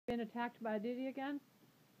been attacked by Dee Dee again?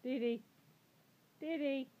 Dee Dee. Dee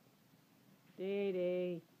Dee. Dee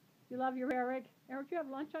Dee. You love your Eric? Eric, do you have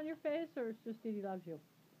lunch on your face, or it's just Dee Dee loves you?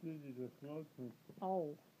 Dee Dee just loves me.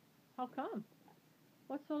 Oh. How come?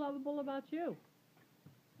 What's so lovable about you?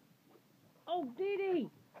 Oh, Dee Dee.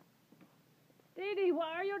 Dee Dee, what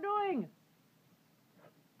are you doing?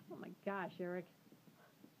 Oh my gosh, Eric.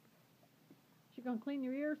 You gonna clean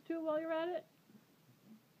your ears too while you're at it?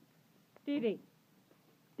 Dee Dee.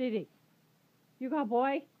 Dee Dee. You got a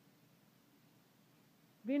boy?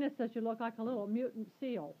 Venus says you look like a little mutant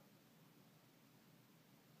seal.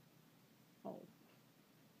 Oh.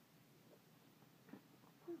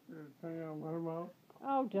 Hang on, let him out.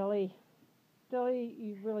 Oh, Dilly. Dilly,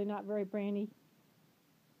 you're really not very brainy.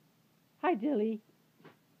 Hi, Dilly.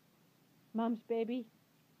 Mom's baby.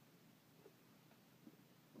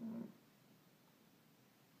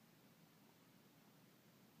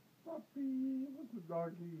 Puppy, what's the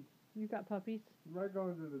doggy? You got puppies? Am I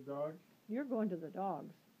going to the dogs? You're going to the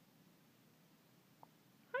dogs.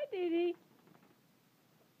 Hi, Dee Dee.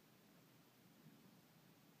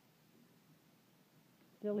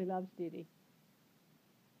 Dilly loves Dee Dee.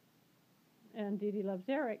 And Dee Dee loves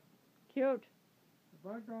Eric. Cute.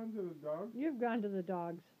 Have I gone to the dogs? You've gone to the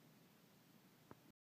dogs.